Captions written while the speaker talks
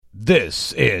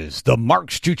This is the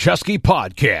Mark Struczewski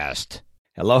Podcast.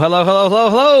 Hello, hello, hello, hello,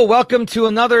 hello. Welcome to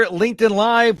another LinkedIn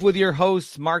Live with your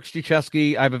host, Mark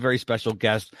Struczewski. I have a very special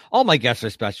guest. All my guests are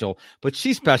special, but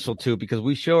she's special too because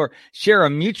we share a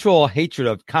mutual hatred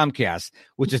of Comcast,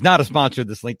 which is not a sponsor of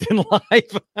this LinkedIn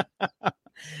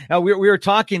Live. We were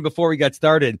talking before we got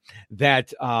started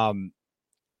that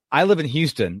I live in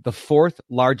Houston, the fourth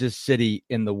largest city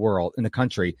in the world, in the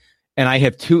country. And I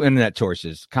have two internet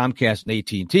choices, Comcast and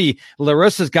AT&T.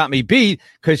 Larissa's got me beat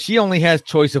because she only has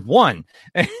choice of one.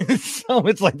 And so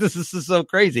it's like, this is so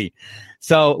crazy.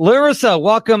 So Larissa,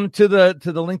 welcome to the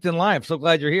LinkedIn Live. So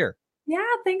glad you're here. Yeah,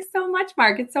 thanks so much,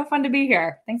 Mark. It's so fun to be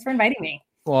here. Thanks for inviting me.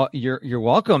 Well, you're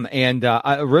welcome. And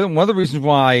one of the reasons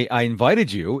why I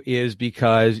invited you is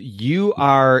because you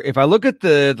are, if I look at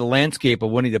the landscape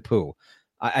of Winnie the Pooh,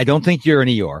 I don't think you're an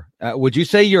Eeyore. Would you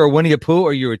say you're a Winnie the Pooh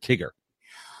or you're a Tigger?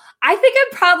 I think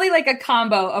I'm probably like a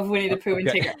combo of Winnie the Pooh and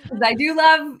Tigger. Because I do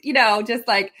love, just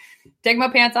like take my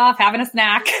pants off, having a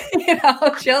snack,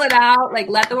 chill it out, like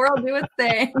let the world do its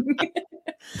thing.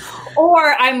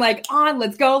 Or I'm like,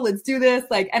 let's go, let's do this,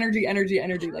 like energy.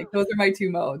 Like those are my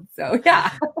two modes. So yeah.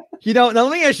 Now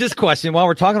let me ask you this question while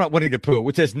we're talking about Winnie the Pooh,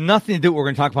 which has nothing to do with what we're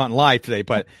going to talk about in live today.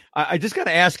 But I just got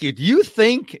to ask you, do you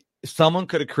think someone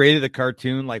could have created a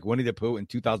cartoon like Winnie the Pooh in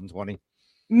 2020?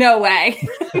 No way.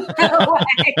 No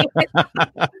way.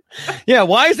 Yeah,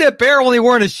 why is that bear only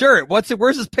wearing a shirt?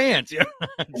 Where's his pants?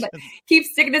 Keep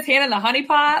sticking his hand in the honey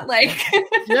pot. Like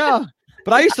yeah.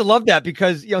 But I used to love that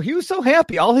because, he was so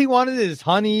happy. All he wanted is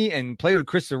honey and play with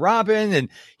Christopher Robin. And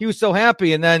he was so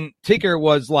happy. And then Tigger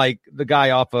was like the guy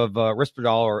off of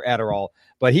Risperdal or Adderall.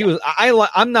 But he was, I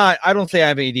don't say I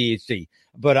have ADHD,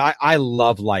 but I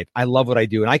love life. I love what I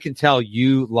do. And I can tell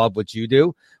you love what you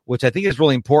do, which I think is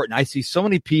really important. I see so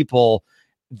many people,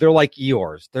 they're like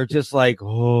Eeyores. They're just like,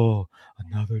 oh,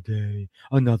 another day,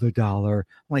 another dollar.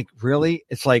 I'm like, really?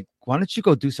 It's like, why don't you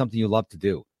go do something you love to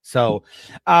do? So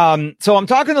I'm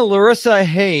talking to Larissa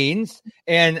Haynes,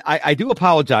 and I do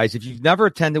apologize if you've never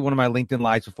attended one of my LinkedIn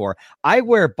Lives before. I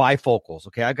wear bifocals.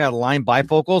 Okay. I got aligned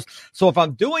bifocals. So if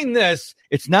I'm doing this,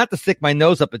 it's not to stick my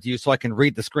nose up at you so I can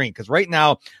read the screen. Because right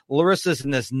now, Larissa's in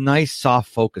this nice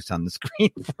soft focus on the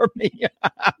screen for me.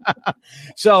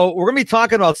 So we're going to be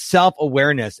talking about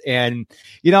self-awareness. And,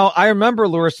 I remember,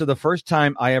 Larissa, the first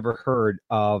time I ever heard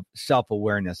of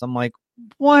self-awareness, I'm like,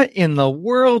 what in the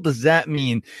world does that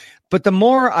mean? But the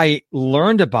more I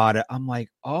learned about it, I'm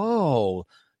like, oh,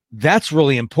 that's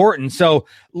really important. So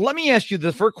let me ask you,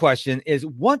 the first question is,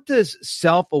 what does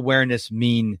self-awareness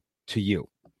mean to you?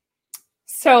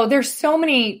 So there's so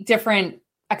many different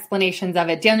explanations of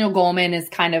it. Daniel Goleman is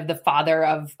kind of the father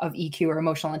of EQ or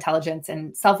emotional intelligence,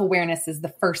 and self-awareness is the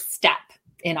first step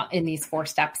in these 4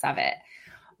 steps of it.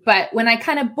 But when I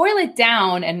kind of boil it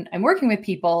down and I'm working with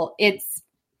people, it's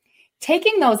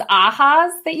taking those ahas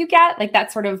that you get, like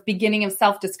that sort of beginning of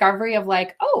self-discovery of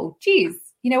like, oh, geez,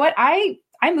 you know what? I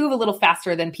move a little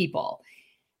faster than people.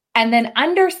 And then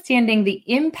understanding the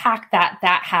impact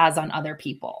that has on other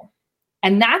people.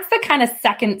 And that's the kind of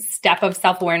second step of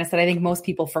self-awareness that I think most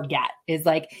people forget is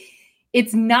like,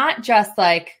 it's not just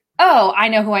like, oh, I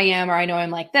know who I am, or I know I'm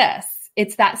like this.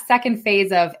 It's that second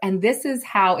phase of, and this is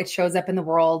how it shows up in the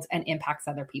world and impacts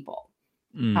other people.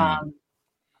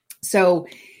 So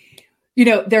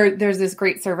there's this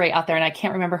great survey out there, and I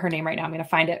can't remember her name right now. I'm going to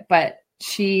find it, but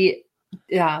she,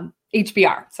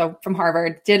 HBR, so from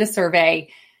Harvard, did a survey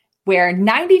where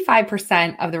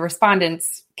 95% of the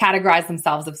respondents categorized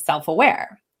themselves as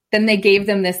self-aware. Then they gave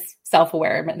them this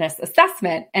self-awareness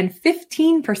assessment, and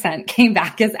 15% came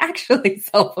back as actually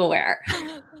self-aware.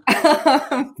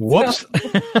 Whoops.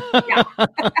 Yeah.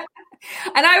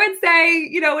 And I would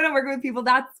say, when I'm working with people,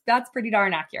 that's pretty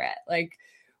darn accurate. Like,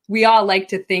 we all like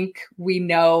to think we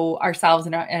know ourselves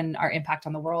and our impact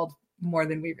on the world more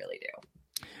than we really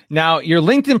do. Now, your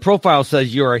LinkedIn profile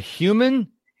says you're a human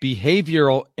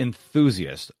behavioral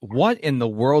enthusiast. What in the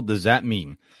world does that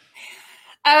mean?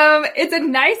 It's a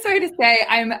nice way to say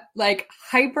I'm like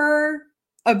hyper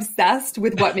obsessed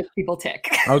with what makes people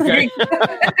tick. Okay.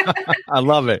 I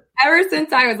love it. Ever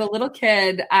since I was a little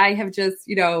kid, I have just,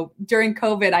 during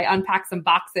COVID, I unpacked some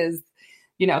boxes,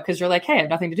 because you're like, hey, I have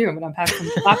nothing to do. I'm going to unpack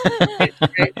some boxes.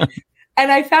 Right?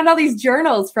 And I found all these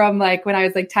journals from like when I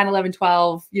was like 10, 11,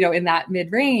 12, in that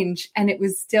mid range. And it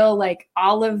was still like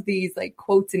all of these like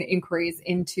quotes and inquiries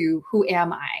into who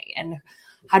am I and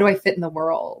how do I fit in the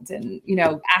world? And,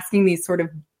 asking these sort of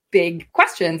big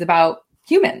questions about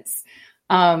humans.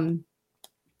 And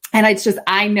it's just,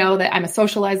 I know that I'm a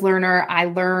socialized learner. I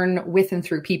learn with and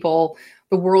through people.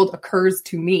 The world occurs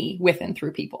to me with and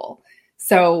through people.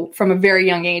 So from a very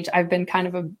young age, I've been kind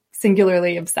of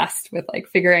singularly obsessed with like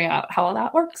figuring out how all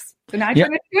that works. So now I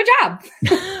turn it into a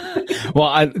job.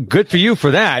 Well, good for you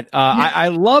for that. I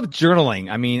love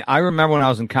journaling. I mean, I remember when I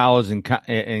was in college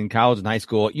and high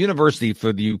school, university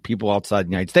for you people outside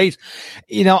the United States,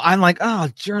 I'm like, oh,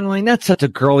 journaling, that's such a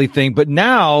girly thing. But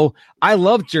now I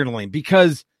love journaling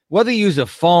because whether you use a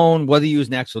phone, whether you use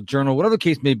an actual journal, whatever the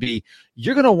case may be,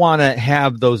 you're going to want to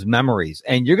have those memories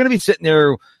and you're going to be sitting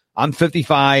there. I'm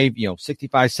 55,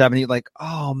 65, 70, like,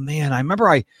 oh man, I remember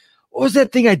what was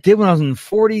that thing I did when I was in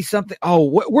 40 something? Oh,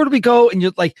 where did we go? And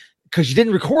you're like, because you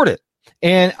didn't record it.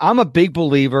 And I'm a big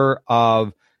believer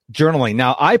of journaling.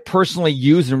 Now, I personally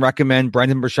use and recommend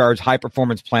Brendan Burchard's High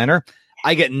Performance Planner.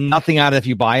 I get nothing out of it if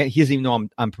you buy it. He doesn't even know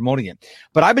I'm promoting it.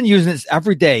 But I've been using this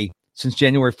every day since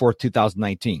January 4th,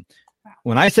 2019.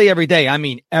 When I say every day, I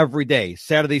mean every day,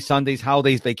 Saturdays, Sundays,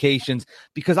 holidays, vacations,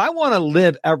 because I want to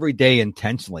live every day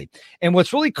intentionally. And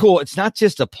what's really cool, it's not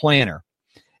just a planner.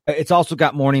 It's also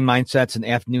got morning mindsets and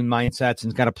afternoon mindsets,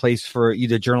 and it's got a place for you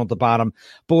to journal at the bottom.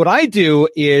 But what I do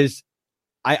is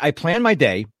I plan my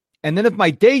day. And then if my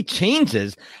day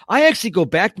changes, I actually go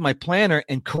back to my planner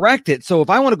and correct it. So if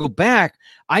I want to go back,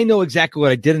 I know exactly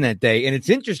what I did in that day. And it's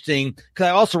interesting because I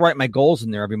also write my goals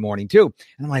in there every morning too.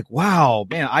 And I'm like, wow,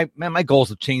 man, my goals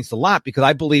have changed a lot because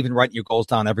I believe in writing your goals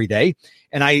down every day.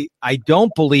 And I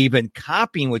don't believe in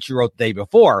copying what you wrote the day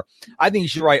before. I think you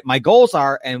should write my goals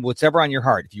are and whatever on your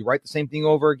heart. If you write the same thing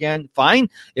over again, fine.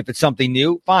 If it's something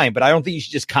new, fine. But I don't think you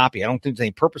should just copy. I don't think there's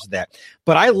any purpose of that.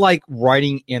 But I like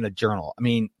writing in a journal. I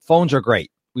mean, phones are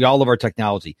great. We all love our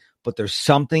technology. But there's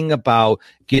something about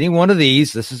getting one of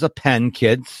these. This is a pen,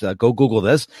 kids. Go Google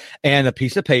this. And a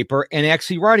piece of paper and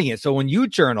actually writing it. So when you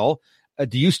journal,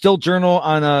 do you still journal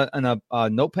on a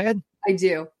notepad? I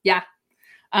do. Yeah.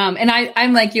 And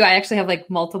I'm like you. I actually have like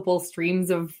multiple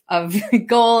streams of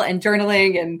goal and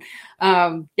journaling. And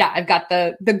I've got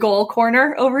the goal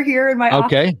corner over here in my office.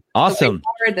 Okay. Awesome.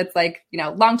 That's like,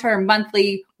 long-term,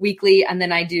 monthly, weekly. And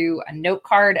then I do a note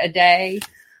card a day.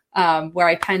 Where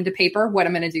I pen to paper what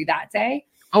I'm going to do that day.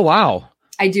 Oh, wow.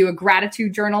 I do a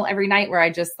gratitude journal every night where I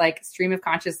just like stream of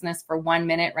consciousness for 1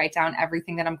 minute, write down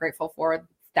everything that I'm grateful for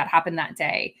that happened that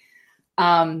day.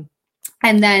 And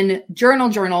then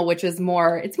journal, which is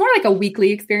it's more like a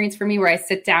weekly experience for me where I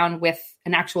sit down with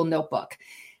an actual notebook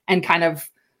and kind of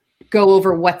go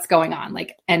over what's going on,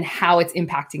 like, and how it's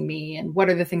impacting me and what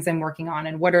are the things I'm working on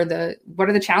and what are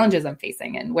the challenges I'm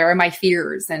facing and where are my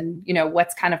fears and,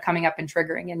 what's kind of coming up and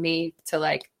triggering in me to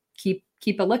like keep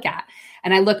a look at.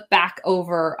 And I look back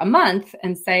over a month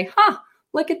and say,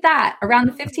 look at that. Around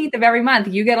the 15th of every month,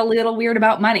 you get a little weird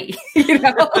about money, we're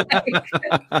looking at that,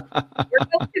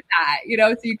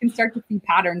 so you can start to see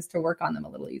patterns to work on them a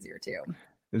little easier too.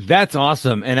 That's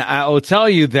awesome. And I will tell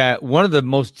you that one of the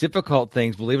most difficult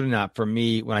things, believe it or not, for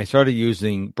me, when I started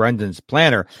using Brendan's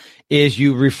planner is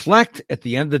you reflect at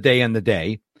the end of the day on the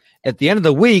day. At the end of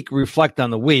the week, reflect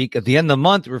on the week. At the end of the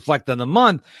month, reflect on the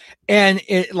month. And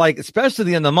it especially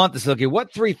the end of the month, it's okay,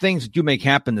 what 3 things did you make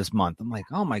happen this month? I'm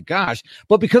like, oh my gosh.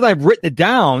 But because I've written it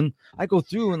down, I go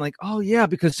through and like, oh yeah,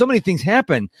 because so many things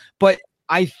happen. But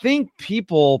I think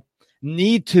people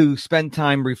need to spend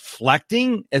time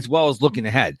reflecting as well as looking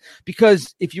ahead.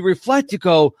 Because if you reflect, you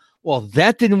go, well,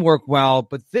 that didn't work well,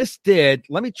 but this did.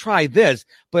 Let me try this.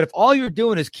 But if all you're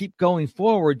doing is keep going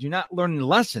forward, you're not learning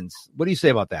lessons. What do you say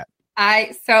about that?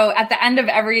 So at the end of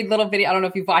every little video, I don't know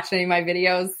if you've watched any of my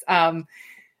videos,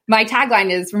 my tagline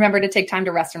is remember to take time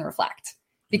to rest and reflect.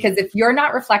 Because if you're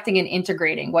not reflecting and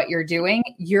integrating what you're doing,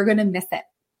 you're going to miss it.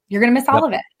 You're going to miss all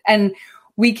of it. And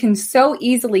we can so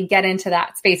easily get into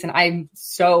that space. And I'm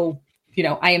so,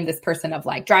 I am this person of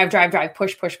like drive,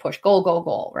 push,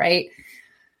 goal, right?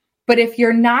 But if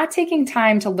you're not taking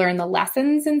time to learn the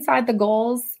lessons inside the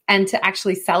goals and to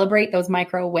actually celebrate those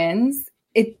micro wins,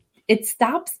 it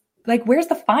stops. Like, where's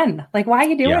the fun? Like, why are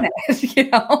you doing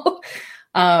it?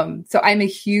 So I'm a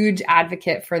huge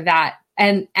advocate for that.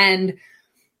 And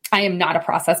I am not a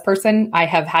process person. I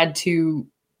have had to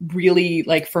really,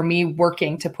 like, for me,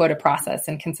 working to put a process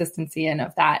and consistency in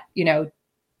of that,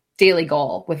 daily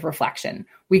goal with reflection,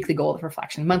 weekly goal with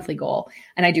reflection, monthly goal.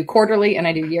 And I do quarterly and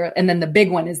I do year. And then the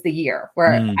big one is the year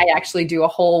where I actually do a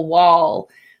whole wall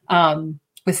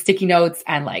with sticky notes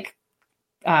and like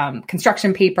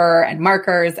construction paper and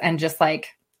markers and just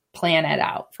like plan it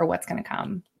out for what's going to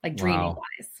come, like dreaming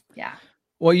wise. Yeah.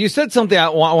 Well, you said something I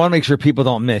want to make sure people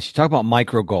don't miss. You talk about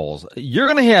micro goals. You're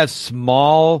going to have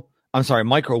small I'm sorry,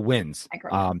 micro wins.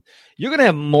 Micro. You're going to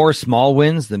have more small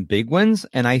wins than big wins.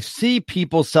 And I see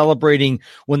people celebrating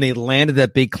when they landed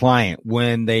that big client,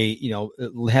 when they,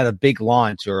 had a big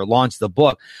launch or launched the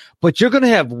book, but you're going to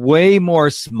have way more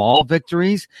small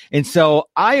victories. And so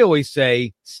I always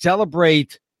say,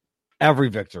 celebrate every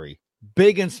victory,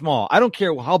 big and small. I don't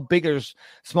care how big or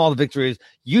small the victory is.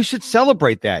 You should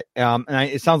celebrate that.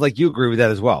 It sounds like you agree with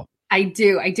that as well. I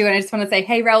do. And I just want to say,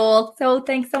 hey, Raul. So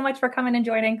thanks so much for coming and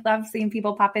joining. Love seeing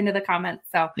people pop into the comments.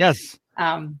 So yes.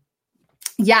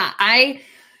 Yeah, I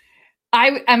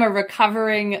am a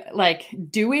recovering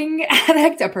doing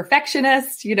addict, a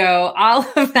perfectionist, all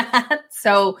of that.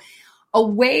 So a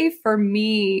way for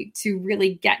me to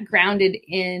really get grounded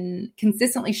in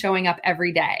consistently showing up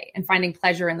every day and finding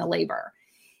pleasure in the labor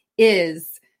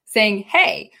is saying,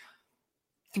 hey,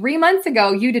 3 months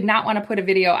ago, you did not want to put a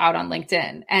video out on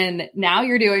LinkedIn. And now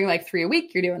you're doing 3 a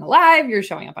week. You're doing a live. You're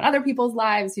showing up on other people's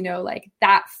lives.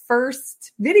 That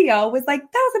first video was that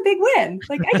was a big win.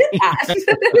 I did that.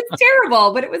 It was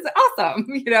terrible, but it was awesome,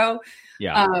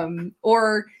 Yeah.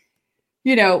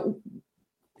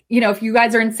 If you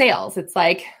guys are in sales, it's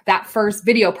that first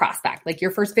video prospect,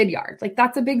 your first vidyard,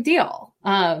 that's a big deal.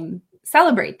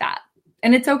 Celebrate that.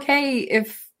 And it's okay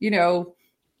if,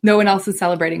 no one else is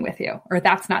celebrating with you, or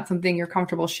that's not something you're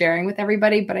comfortable sharing with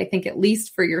everybody. But I think at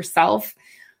least for yourself,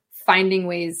 finding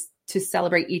ways to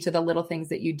celebrate each of the little things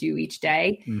that you do each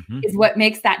day is what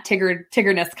makes that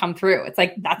Tiggerness come through. It's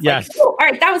that's all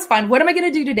right, that was fun. What am I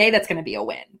going to do today that's going to be a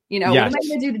win? What am I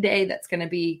going to do today that's going to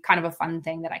be kind of a fun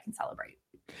thing that I can celebrate?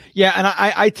 Yeah. And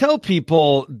I tell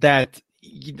people that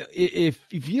if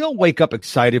you don't wake up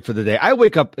excited for the day, I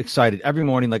wake up excited every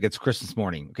morning like it's Christmas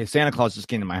morning. Okay, Santa Claus just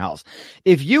came to my house.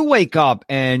 If you wake up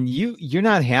and you're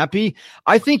not happy,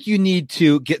 I think you need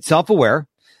to get self-aware.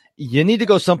 You need to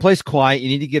go someplace quiet. You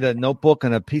need to get a notebook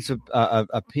and a piece of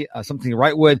something to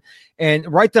write with,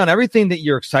 and write down everything that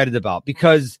you're excited about,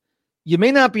 because you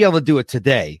may not be able to do it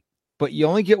today, but you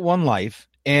only get one life,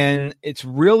 and it's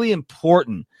really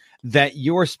important that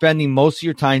you're spending most of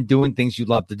your time doing things you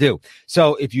love to do.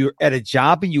 So if you're at a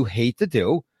job and you hate to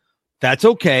do, that's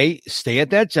okay. Stay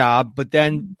at that job, but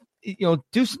then,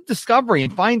 do some discovery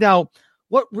and find out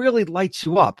what really lights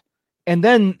you up. And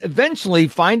then eventually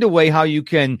find a way how you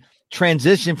can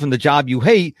transition from the job you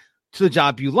hate to the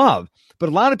job you love. But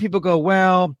a lot of people go,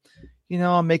 well,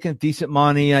 I'm making decent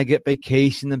money. I get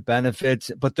vacation and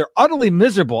benefits, but they're utterly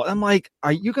miserable. I'm like,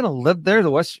 are you going to live there the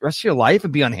rest of your life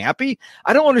and be unhappy?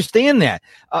 I don't understand that.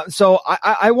 So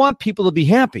I want people to be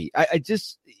happy. I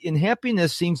just, and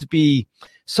happiness seems to be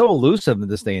so elusive in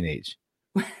this day and age.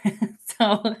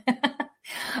 So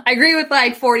I agree with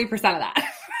 40% of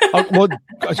that. Well,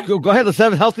 go ahead. Let's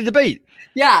have a healthy debate.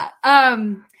 Yeah.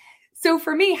 So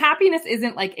for me, happiness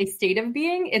isn't a state of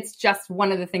being. It's just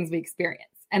one of the things we experience.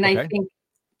 And okay. I think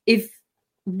if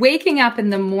waking up in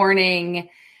the morning,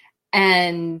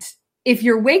 and if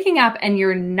you're waking up and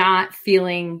you're not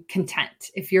feeling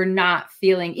content, if you're not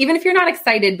feeling, even if you're not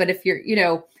excited, but if you're,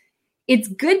 it's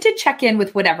good to check in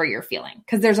with whatever you're feeling,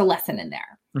 because there's a lesson in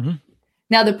there. Mm-hmm.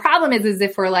 Now, the problem is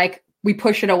if we're we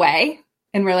push it away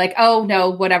and we're oh no,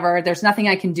 whatever, there's nothing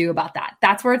I can do about that.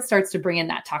 That's where it starts to bring in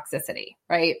that toxicity,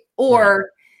 right?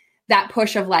 Or that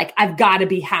push of I've got to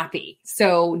be happy.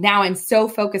 So now I'm so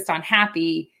focused on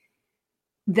happy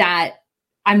that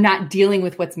I'm not dealing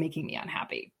with what's making me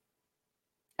unhappy.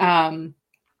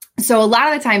 So a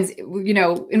lot of the times,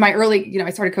 in my early, I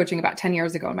started coaching about 10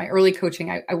 years ago. In my early coaching,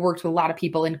 I worked with a lot of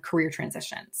people in career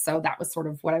transitions. So that was sort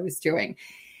of what I was doing.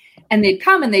 And they'd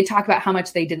come and they'd talk about how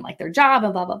much they didn't like their job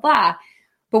and blah, blah, blah.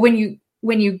 But when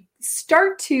you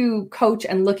start to coach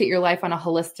and look at your life on a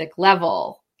holistic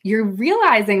level, you're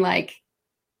realizing like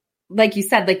you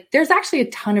said, there's actually a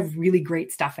ton of really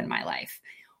great stuff in my life.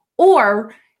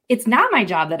 Or it's not my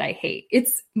job that I hate.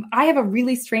 I have a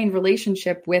really strained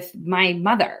relationship with my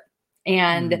mother,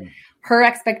 and her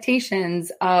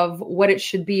expectations of what it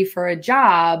should be for a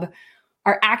job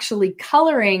are actually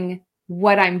coloring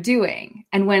what I'm doing.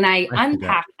 And when I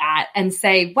unpack that and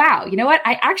say, wow, you know what?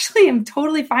 I actually am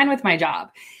totally fine with my job.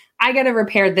 I got to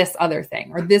repair this other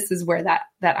thing, or this is where that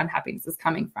unhappiness is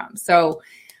coming from. So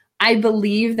I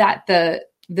believe that the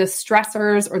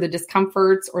stressors or the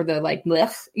discomforts or the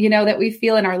that we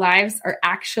feel in our lives are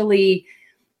actually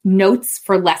notes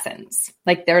for lessons.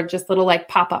 They're just little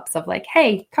pop-ups of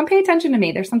hey, come pay attention to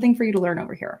me. There's something for you to learn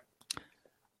over here.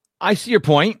 I see your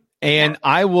point. And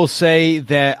I will say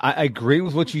that I agree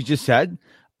with what you just said,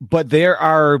 but there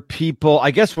are people,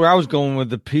 I guess where I was going with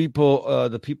the people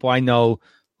I know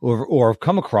or have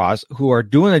come across who are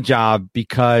doing a job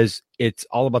because it's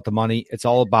all about the money. It's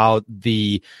all about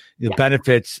the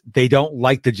benefits. They don't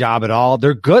like the job at all.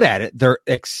 They're good at it. They're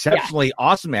exceptionally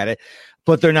awesome at it,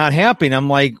 but they're not happy. And I'm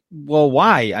like, well,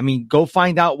 why? I mean, go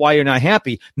find out why you're not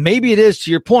happy. Maybe it is,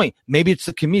 to your point. Maybe it's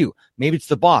the commute. Maybe it's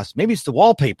the boss. Maybe it's the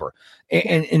wallpaper.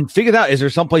 And figure it out. Is there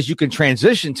someplace you can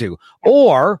transition to?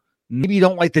 Or maybe you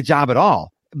don't like the job at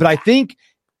all. But I think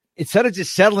instead of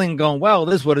just settling and going, well,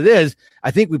 this is what it is,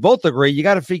 I think we both agree you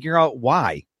got to figure out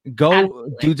why. Go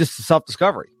do just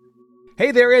self-discovery.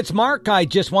 Hey there, it's Mark. I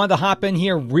just wanted to hop in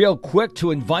here real quick to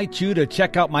invite you to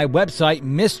check out my website,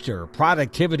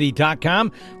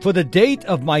 MrProductivity.com, for the date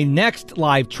of my next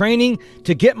live training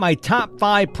to get my top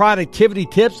 5 productivity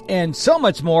tips and so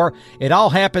much more. It all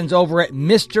happens over at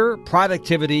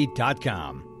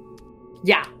MrProductivity.com.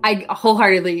 Yeah, I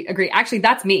wholeheartedly agree. Actually,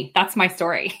 that's me. That's my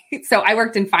story. So I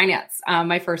worked in finance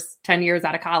my first 10 years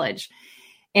out of college.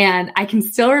 And I can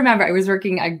still remember I was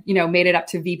working, I made it up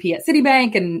to VP at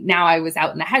Citibank. And now I was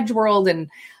out in the hedge world and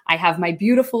I have my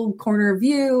beautiful corner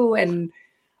view and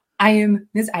I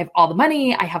have all the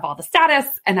money. I have all the status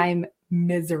and I'm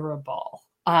miserable.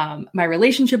 My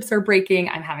relationships are breaking.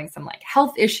 I'm having some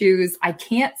health issues. I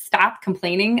can't stop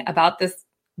complaining about this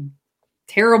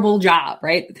terrible job,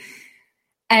 right?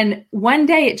 And one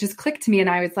day it just clicked to me and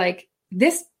I was like,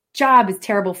 this job is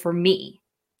terrible for me.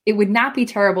 It would not be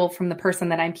terrible from the person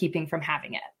that I'm keeping from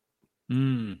having it.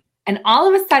 And all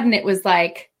of a sudden it was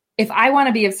like, if I want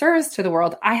to be of service to the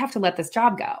world, I have to let this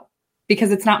job go because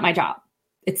it's not my job.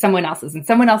 It's someone else's and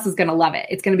someone else is going to love it.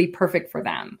 It's going to be perfect for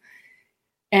them.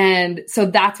 And so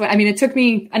that's what, it took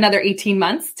me another 18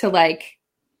 months to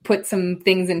put some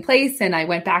things in place. And I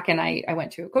went back and I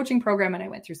went to a coaching program and I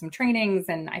went through some trainings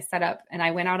and I set up and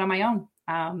I went out on my own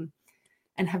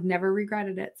and have never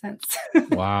regretted it since.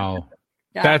 Wow.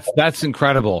 Yeah. That's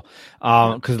incredible.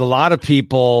 Because a lot of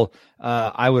people,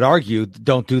 I would argue,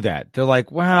 don't do that. They're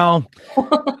like, well,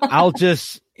 I'll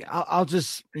just,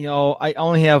 I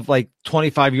only have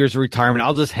 25 years of retirement.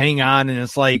 I'll just hang on. And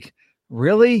it's like,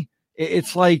 really?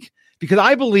 It's because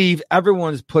I believe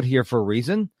everyone's put here for a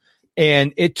reason.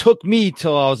 And it took me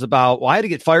till I was I had to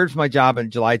get fired from my job in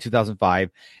July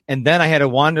 2005. And then I had to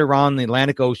wander around the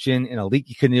Atlantic Ocean in a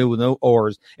leaky canoe with no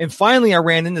oars. And finally, I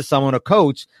ran into someone, a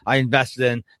coach I invested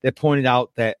in, that pointed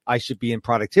out that I should be in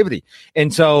productivity.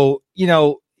 And so,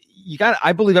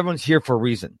 I believe everyone's here for a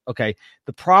reason. Okay.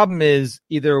 The problem is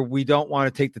either we don't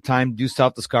want to take the time to do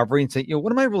self-discovery and say,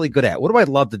 what am I really good at? What do I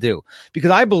love to do?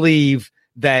 Because I believe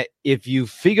that if you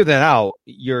figure that out,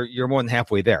 you're more than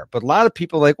halfway there. But a lot of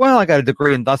people are like, well, I got a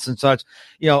degree in thus and such.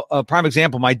 A prime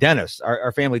example, my dentist,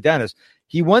 our family dentist,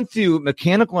 he went through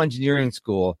mechanical engineering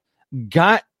school,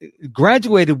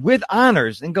 graduated with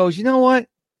honors and goes, you know what?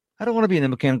 I don't want to be a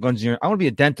mechanical engineer. I want to be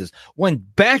a dentist.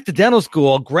 Went back to dental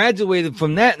school, graduated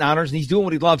from that in honors, and he's doing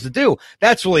what he loves to do.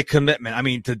 That's really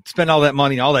commitment. To spend all that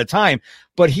money and all that time.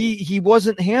 But he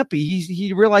wasn't happy.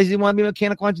 He realized he didn't want to be a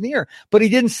mechanical engineer, but he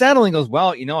didn't settle. He goes,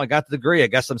 well, I got the degree. I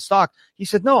guess I'm stuck. He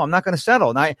said, no, I'm not going to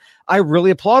settle. And I really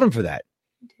applaud him for that.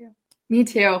 Me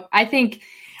too. I think,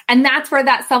 and that's where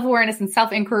that self-awareness and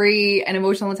self-inquiry and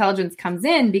emotional intelligence comes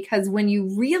in, because when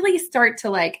you really start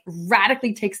to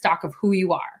radically take stock of who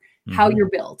you are, how you're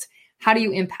built, how do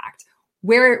you impact,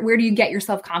 where do you get your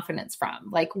self-confidence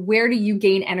from? Where do you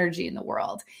gain energy in the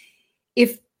world?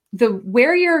 If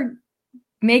where you're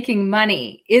making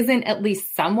money isn't at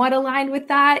least somewhat aligned with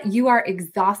that, you are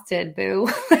exhausted, boo.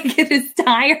 It is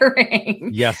tiring.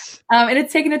 Yes. And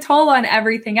it's taking a toll on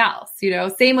everything else,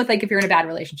 same with if you're in a bad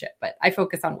relationship, but I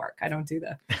focus on work. I don't do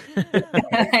the.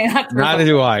 Neither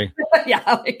do I.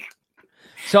 Yeah.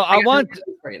 So I want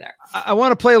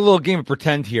to play a little game of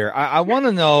pretend here. I want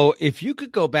to know if you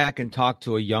could go back and talk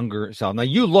to a younger self. Now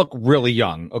you look really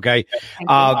young. Okay.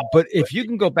 But if you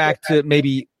can go back to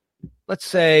maybe, let's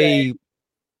say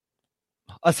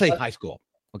high school.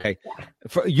 Okay.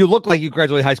 You look like you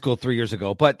graduated high school 3 years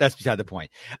ago, but that's beside the point.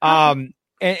 And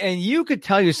you could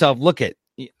tell yourself,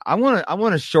 I want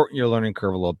to shorten your learning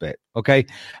curve a little bit. Okay.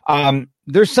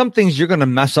 There's some things you're going to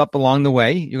mess up along the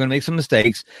way. You're going to make some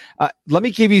mistakes. Let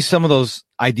me give you some of those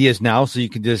ideas now so you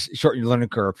can just shorten your learning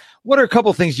curve. What are a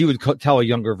couple of things you would tell a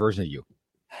younger version of you?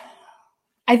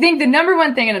 I think the number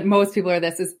one thing, and most people are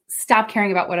this, is stop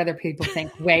caring about what other people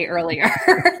think way earlier.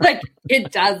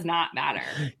 It does not matter.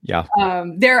 Yeah.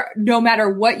 No matter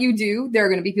what you do, there are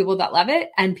going to be people that love it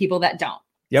and people that don't.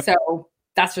 Yep. So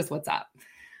that's just what's up.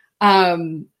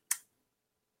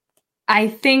 I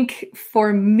think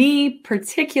for me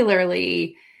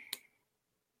particularly,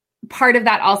 part of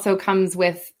that also comes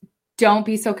with don't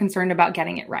be so concerned about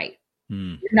getting it right.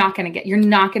 You're not going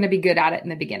to be good at it in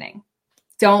the beginning.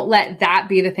 Don't let that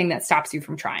be the thing that stops you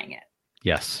from trying it.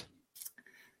 Yes.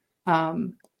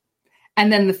 And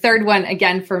then the third one,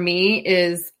 again, for me,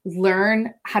 is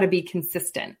learn how to be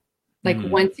consistent. Like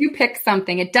once you pick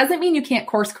something, it doesn't mean you can't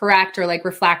course correct or like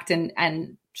reflect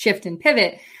and shift and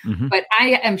pivot. But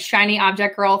I am shiny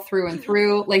object girl through and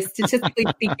through. Like statistically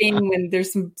speaking, when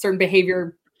there's some certain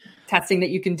behavior testing that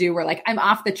you can do where like I'm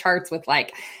off the charts with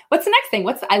like, what's the next thing?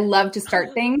 I love to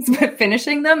start things, but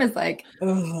finishing them is like,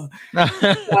 oh.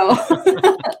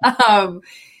 So,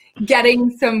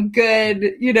 getting some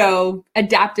good,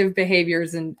 adaptive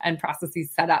behaviors and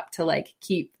processes set up to like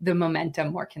keep the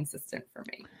momentum more consistent for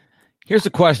me. Here's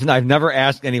a question I've never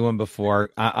asked anyone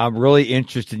before. I'm really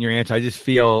interested in your answer. I just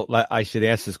feel like I should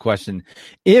ask this question.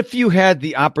 If you had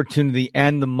the opportunity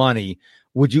and the money,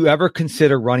 would you ever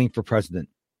consider running for president?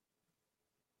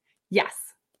 Yes.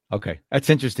 Okay. That's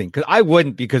interesting because I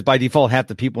wouldn't, because by default, half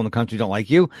the people in the country don't like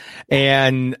you.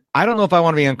 And I don't know if I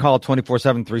want to be on call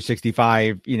 24/7,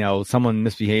 365, someone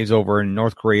misbehaves over in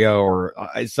North Korea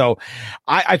so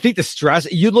I think the stress,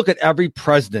 you look at every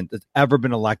president that's ever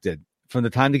been elected from the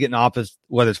time to get in office,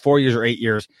 whether it's 4 years or 8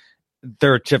 years,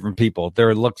 they're different people. They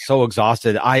look so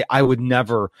exhausted. I would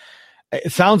never.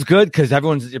 It sounds good because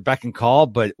everyone's at your beck and call,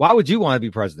 but why would you want to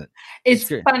be president? It's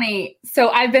funny. So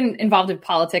I've been involved in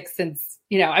politics since,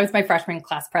 I was my freshman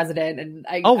class president. And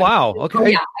wow.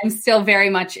 Okay. Yeah, I'm still very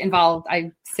much involved.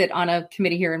 I sit on a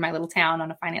committee here in my little town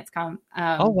on a finance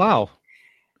wow.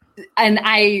 And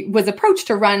I was approached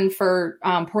to run for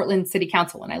Portland City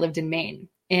Council when I lived in Maine.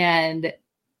 And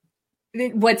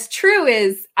what's true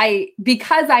is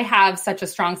because I have such a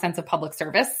strong sense of public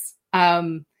service,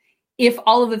 if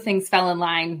all of the things fell in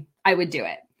line, I would do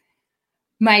it.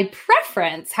 My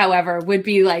preference, however, would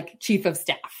be like chief of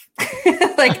staff.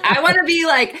 Like I want to be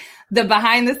like the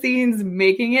behind the scenes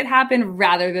making it happen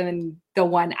rather than the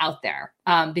one out there.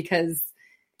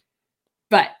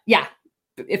 But yeah,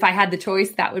 if I had the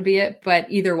choice, that would be it. But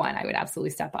either one, I would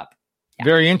absolutely step up. Yeah.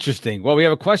 Very interesting. Well, we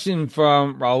have a question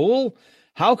from Raul.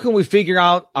 How can we figure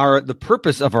out the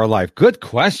purpose of our life? Good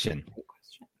question.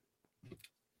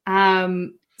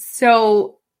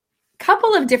 So a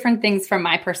couple of different things from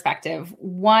my perspective.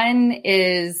 One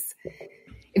is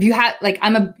if you have,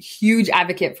 I'm a huge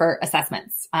advocate for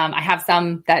assessments. I have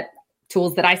some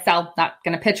tools that I sell, not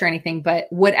going to pitch or anything, but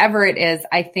whatever it is,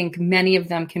 I think many of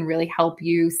them can really help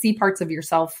you see parts of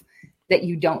yourself that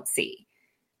you don't see.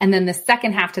 And then the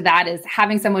second half to that is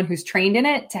having someone who's trained in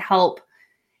it to help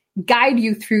guide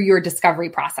you through your discovery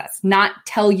process, not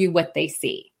tell you what they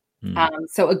see.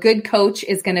 So a good coach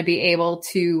is going to be able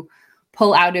to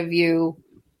pull out of you,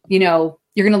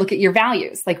 you're going to look at your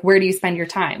values. Like, where do you spend your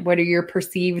time? What are your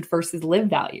perceived versus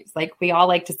lived values? Like, we all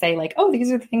like to say like, oh,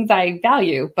 these are the things I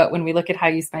value. But when we look at how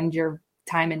you spend your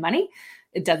time and money,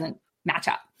 it doesn't match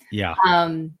up. Yeah.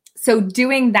 So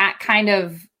doing that kind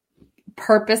of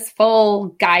purposeful,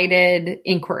 guided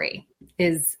inquiry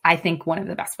is, I think, one of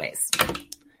the best ways.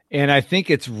 And I think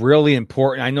it's really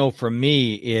important. I know for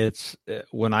me, it's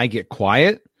when I get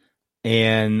quiet.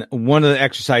 And one of the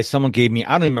exercises someone gave me,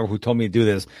 I don't even remember who told me to do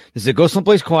this. They said, go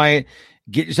someplace quiet,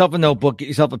 get yourself a notebook, get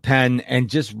yourself a pen, and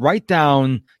just write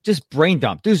down, just brain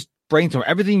dump. Just brainstorm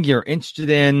everything you're interested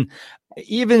in,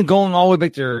 even going all the way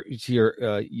back to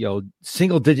your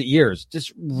single digit years.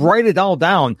 Just write it all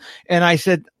down. And I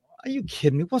said, are you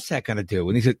kidding me? What's that going to do?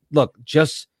 And he said, look,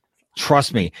 just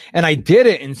trust me. And I did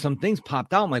it, and some things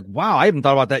popped out. I'm like, wow, I haven't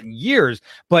thought about that in years.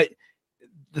 But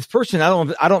this person, I don't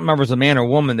remember if it was a man or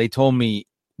woman, they told me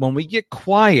when we get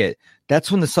quiet,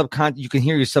 that's when you can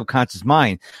hear your subconscious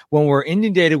mind. When we're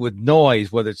inundated with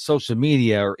noise, whether it's social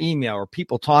media or email or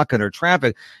people talking or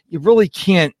traffic, you really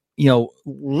can't,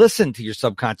 listen to your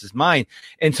subconscious mind.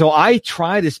 And so I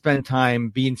try to spend time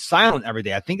being silent every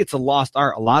day. I think it's a lost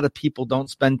art. A lot of people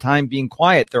don't spend time being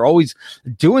quiet. They're always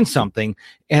doing something.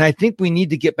 And I think we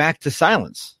need to get back to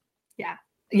silence. Yeah.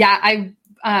 Yeah.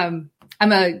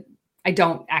 I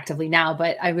don't actively now,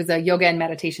 but I was a yoga and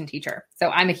meditation teacher.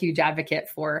 So I'm a huge advocate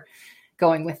for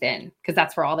going within, because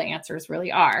that's where all the answers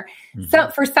really are. Mm-hmm. So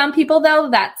for some people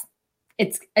though,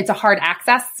 it's a hard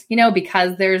access,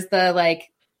 because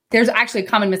there's actually a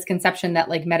common misconception that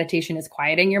meditation is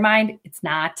quieting your mind. It's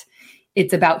not.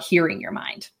 It's about hearing your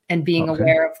mind and being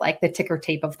aware of the ticker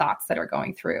tape of thoughts that are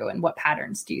going through and what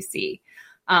patterns do you see.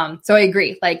 So I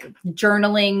agree,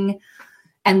 journaling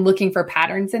and looking for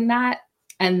patterns in that.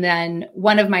 And then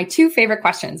one of my two favorite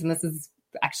questions, and this is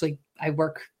actually,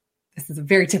 this is a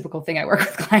very typical thing I work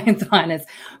with clients on, is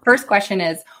first question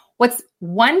is, what's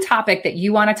one topic that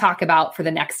you want to talk about for the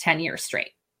next 10 years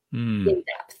straight in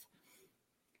depth?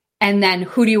 And then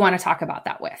who do you want to talk about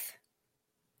that with?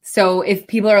 So if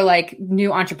people are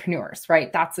new entrepreneurs,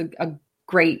 right, that's a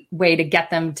great way to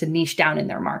get them to niche down in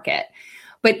their market.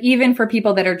 But even for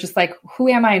people that are just like, who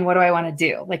am I and what do I want to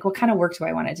do? Like, what kind of work do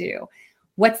I want to do?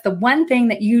 What's the one thing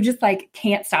that you just like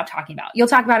can't stop talking about? You'll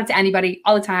talk about it to anybody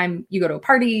all the time. You go to a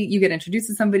party, you get introduced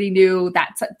to somebody new,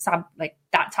 that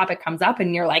topic comes up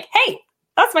and you're like, hey,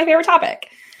 that's my favorite topic.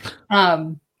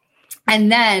 And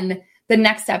then the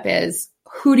next step is,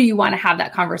 who do you want to have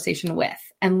that conversation with?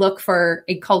 And look for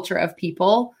a culture of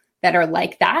people that are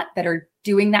like that are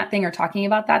doing that thing or talking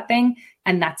about that thing.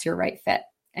 And that's your right fit.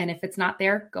 And if it's not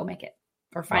there, go make it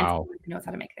or find someone who knows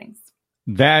how to make things.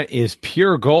 That is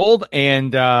pure gold.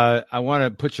 And I want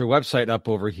to put your website up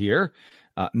over here.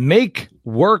 Make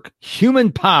Work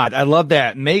Human Pod. I love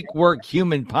that. Make Work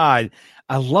Human Pod.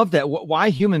 I love that. Why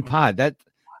Human Pod? That's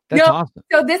awesome.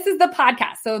 So this is the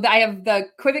podcast. So I have the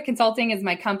Quivit Consulting is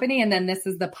my company. And then this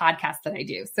is the podcast that I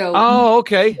do. So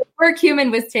okay. Work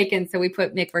Human was taken. So we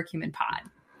put Make Work Human Pod.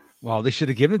 Well, they should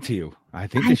have given it to you. I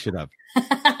think they should have.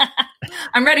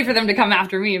 I'm ready for them to come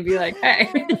after me and be like,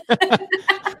 hey.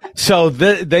 So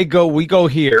we go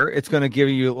here. It's going to give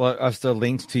us the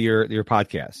links to your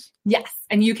podcast. Yes.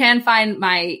 And you can find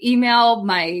my email,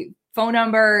 my phone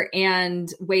number,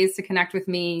 and ways to connect with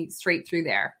me straight through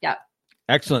there. Yep.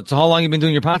 Excellent. So how long have you been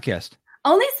doing your podcast?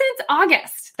 Only since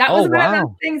August. That was one of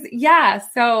those things. Yeah.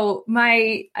 So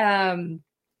I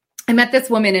met this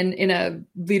woman in a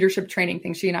leadership training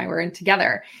thing she and I were in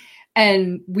together.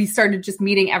 And we started just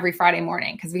meeting every Friday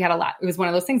morning because we had a lot. It was one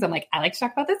of those things. I'm like, I like to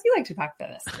talk about this. You like to talk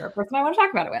about this. You're a person I want to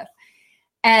talk about it with.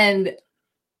 And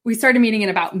we started meeting in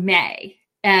about May.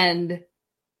 And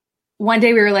one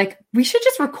day we were like, we should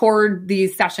just record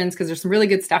these sessions because there's some really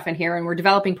good stuff in here. And we're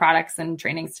developing products and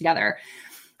trainings together.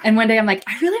 And one day I'm like,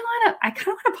 I kind of want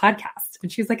a podcast. And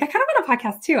she was like, I kind of want a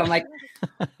podcast too. I'm like,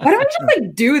 why don't we just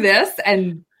like do this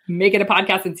and make it a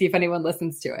podcast and see if anyone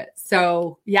listens to it?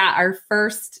 So yeah,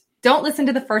 don't listen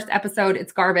to the first episode.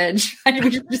 It's garbage.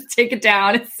 We should just take it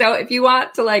down. So if you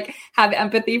want to like have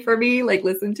empathy for me, like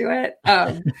listen to it.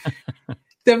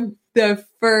 The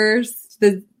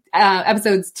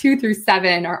episodes 2 through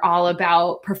 7 are all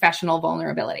about professional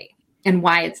vulnerability and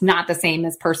why it's not the same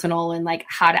as personal and like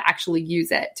how to actually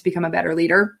use it to become a better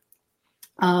leader.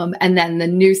 And then the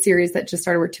new series that just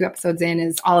started, we're 2 episodes in,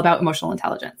 is all about emotional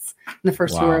intelligence. And the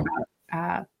first 2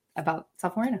 are about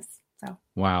self-awareness. So.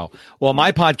 Wow. Well,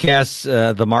 my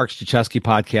podcast, the Mark Struczewski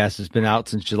podcast, has been out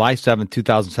since July 7th,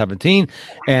 2017.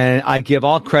 And I give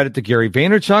all credit to Gary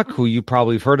Vaynerchuk, who you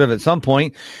probably have heard of at some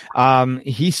point.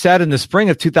 He said in the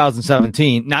spring of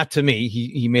 2017, not to me,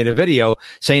 he made a video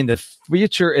saying the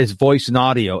future is voice and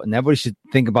audio, and everybody should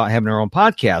think about having their own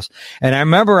podcast. And I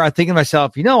remember thinking to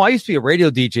myself, I used to be a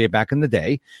radio DJ back in the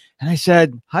day. And I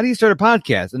said, how do you start a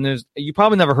podcast? And you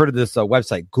probably never heard of this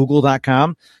website,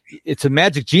 google.com. It's a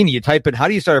magic genie. You type in, how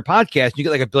do you start a podcast? And you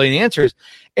get like 1 billion answers.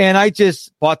 And I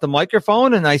just bought the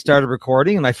microphone and I started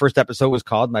recording. And my first episode was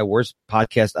called My Worst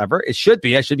Podcast Ever. It should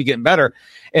be. I should be getting better.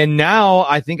 And now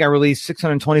I think I released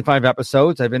 625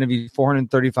 episodes. I've interviewed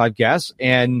 435 guests.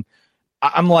 And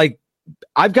I'm like,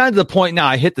 I've gotten to the point now,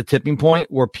 I hit the tipping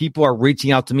point where people are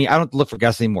reaching out to me. I don't have to look for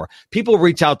guests anymore. People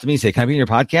reach out to me and say, can I be in your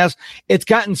podcast? It's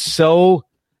gotten so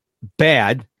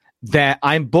bad that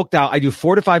I'm booked out. I do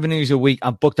 4 to 5 interviews a week.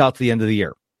 I'm booked out to the end of the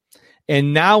year.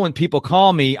 And now when people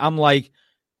call me, I'm like,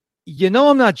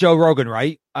 I'm not Joe Rogan,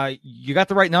 right? You got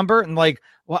the right number? And like,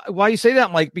 why you say that?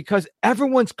 I'm like, because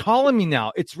everyone's calling me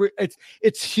now.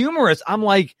 It's humorous. I'm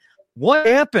like, what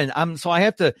happened? So I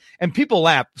have to, and people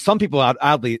laugh. Some people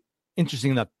oddly,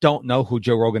 interesting enough, don't know who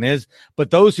Joe Rogan is,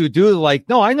 but those who do, like,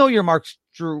 no, I know you're Mark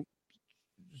Drew.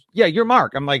 Yeah, you're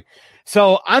Mark. I'm like,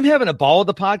 so I'm having a ball with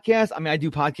the podcast. I mean, I do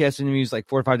podcast interviews like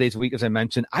 4 or 5 days a week, as I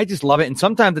mentioned. I just love it. And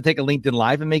sometimes I take a LinkedIn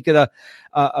Live and make it a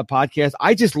podcast.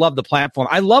 I just love the platform.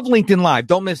 I love LinkedIn Live.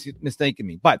 Don't mistake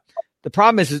me. But the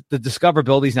problem is the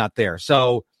discoverability is not there.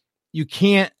 So you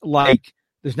can't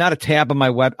there's not a tab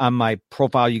on my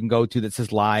profile you can go to that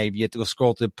says live. You have to go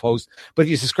scroll to the post. But if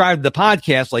you subscribe to the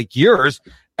podcast like yours,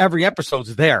 every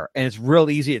episode's there. And it's real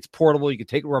easy. It's portable. You can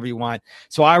take it wherever you want.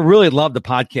 So I really love the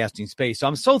podcasting space. So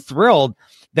I'm so thrilled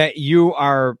that you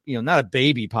are, not a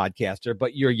baby podcaster,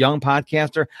 but you're a young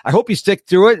podcaster. I hope you stick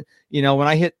through it. When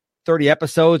I hit 30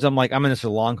 episodes, I'm like, I'm in this for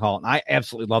the long haul. And I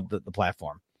absolutely love the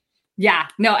platform. Yeah,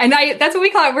 no. And that's what we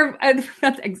call it.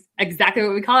 That's exactly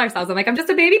what we call ourselves. I'm like, I'm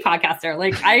just a baby podcaster.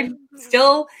 Like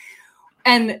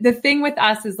and the thing with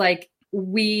us is like,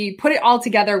 we put it all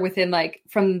together within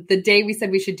from the day we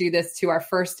said we should do this to our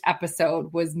first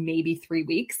episode was maybe 3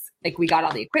 weeks. Like we got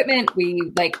all the equipment,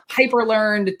 we hyper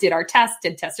learned, did our test,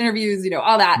 did test interviews,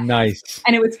 all that. Nice.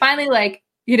 And it was finally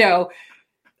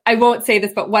I won't say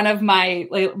this, but one of my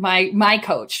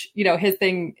coach, his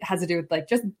thing has to do with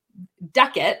just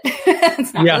duck it.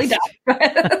 It's not really duck, but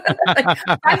like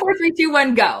 5, 4, 3, 2,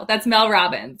 1, go. That's Mel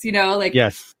Robbins, like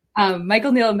yes.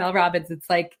 Michael Neal and Mel Robbins. It's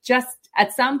like, just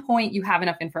at some point you have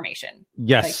enough information.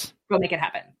 Yes. Like, go make it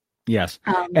happen. Yes.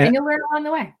 And you'll learn along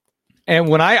the way. And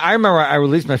when I remember I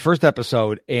released my first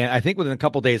episode, and I think within a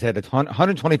couple of days I had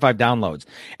 125 downloads.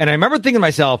 And I remember thinking to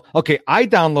myself, okay, I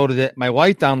downloaded it, my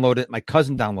wife downloaded it, my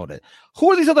cousin downloaded it. Who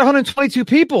are these other 122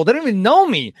 people? They don't even know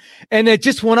me. And it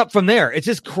just went up from there. It's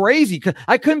just crazy.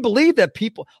 I couldn't believe that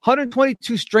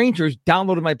 122 strangers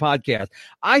downloaded my podcast.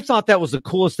 I thought that was the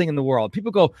coolest thing in the world.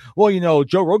 People go, well,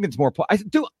 Joe Rogan's more. I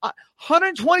said, dude,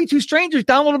 122 strangers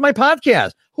downloaded my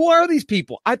podcast. Who are these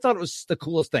people? I thought it was the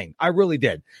coolest thing. I really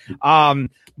did.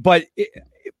 But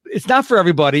it's not for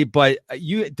everybody, but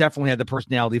you definitely have the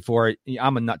personality for it.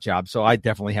 I'm a nut job, so I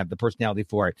definitely have the personality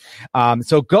for it.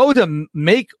 So go to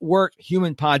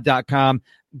makeworkhumanpod.com,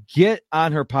 get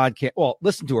on her podcast. Well,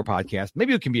 listen to her podcast.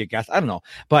 Maybe you can be a guest. I don't know,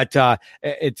 but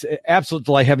it's an absolute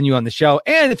delight having you on the show.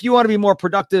 And if you want to be more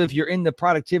productive, you're into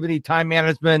productivity, time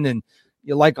management, and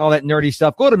you like all that nerdy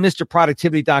stuff, go to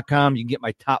MrProductivity.com. You can get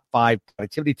my top 5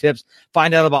 productivity tips,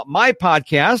 find out about my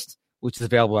podcast, which is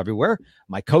available everywhere,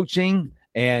 my coaching,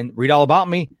 and read all about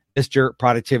me,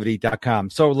 MrProductivity.com.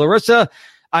 So, Larissa,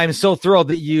 I'm so thrilled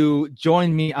that you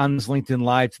joined me on this LinkedIn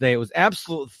Live today. It was an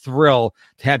absolute thrill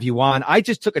to have you on. I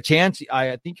just took a chance.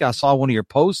 I think I saw one of your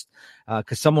posts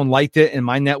because someone liked it in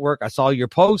my network. I saw your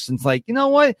post, and it's like, you know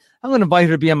what? I'm going to invite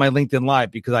her to be on my LinkedIn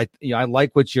Live because I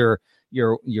like what your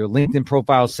LinkedIn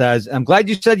profile says. I'm glad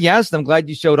you said yes. I'm glad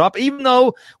you showed up, even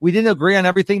though we didn't agree on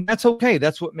everything. That's okay.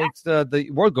 That's what makes the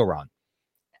world go round.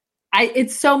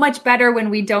 It's so much better when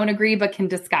we don't agree, but can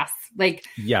discuss. Like,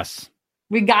 yes,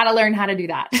 we got to learn how to do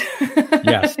that.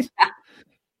 Yes. Yeah.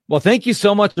 Well, thank you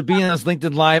so much for being on this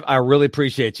LinkedIn Live. I really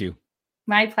appreciate you.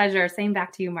 My pleasure. Same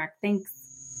back to you, Mark. Thanks.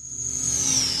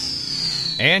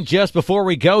 And just before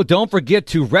we go, don't forget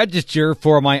to register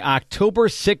for my October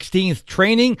 16th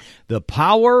training, The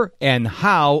Power and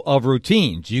How of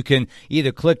Routines. You can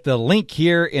either click the link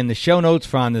here in the show notes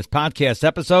from this podcast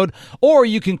episode, or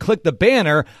you can click the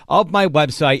banner of my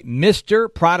website,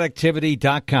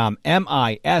 MrProductivity.com,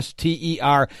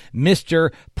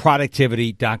 MISTER,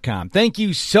 MrProductivity.com. Thank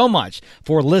you so much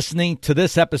for listening to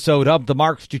this episode of the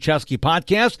Mark Struczewski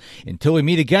Podcast. Until we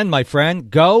meet again, my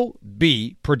friend, go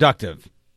be productive.